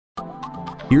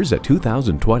Here's a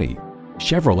 2020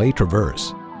 Chevrolet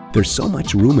Traverse. There's so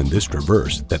much room in this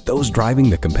Traverse that those driving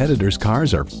the competitors'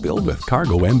 cars are filled with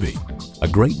cargo envy. A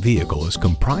great vehicle is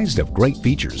comprised of great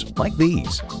features like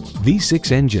these: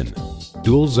 V6 engine,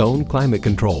 dual zone climate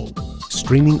control,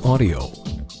 streaming audio,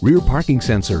 rear parking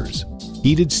sensors,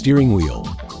 heated steering wheel,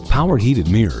 power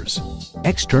heated mirrors,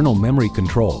 external memory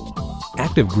control,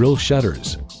 active grille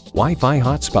shutters, Wi-Fi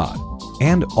hotspot,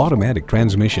 and automatic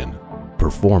transmission.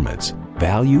 Performance,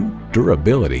 value,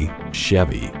 durability,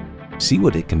 Chevy. See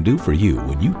what it can do for you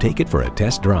when you take it for a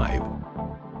test drive.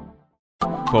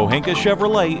 Pohanka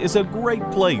Chevrolet is a great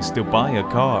place to buy a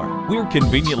car. We're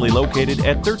conveniently located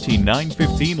at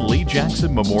 13915 Lee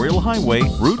Jackson Memorial Highway,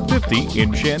 Route 50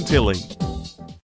 in Chantilly.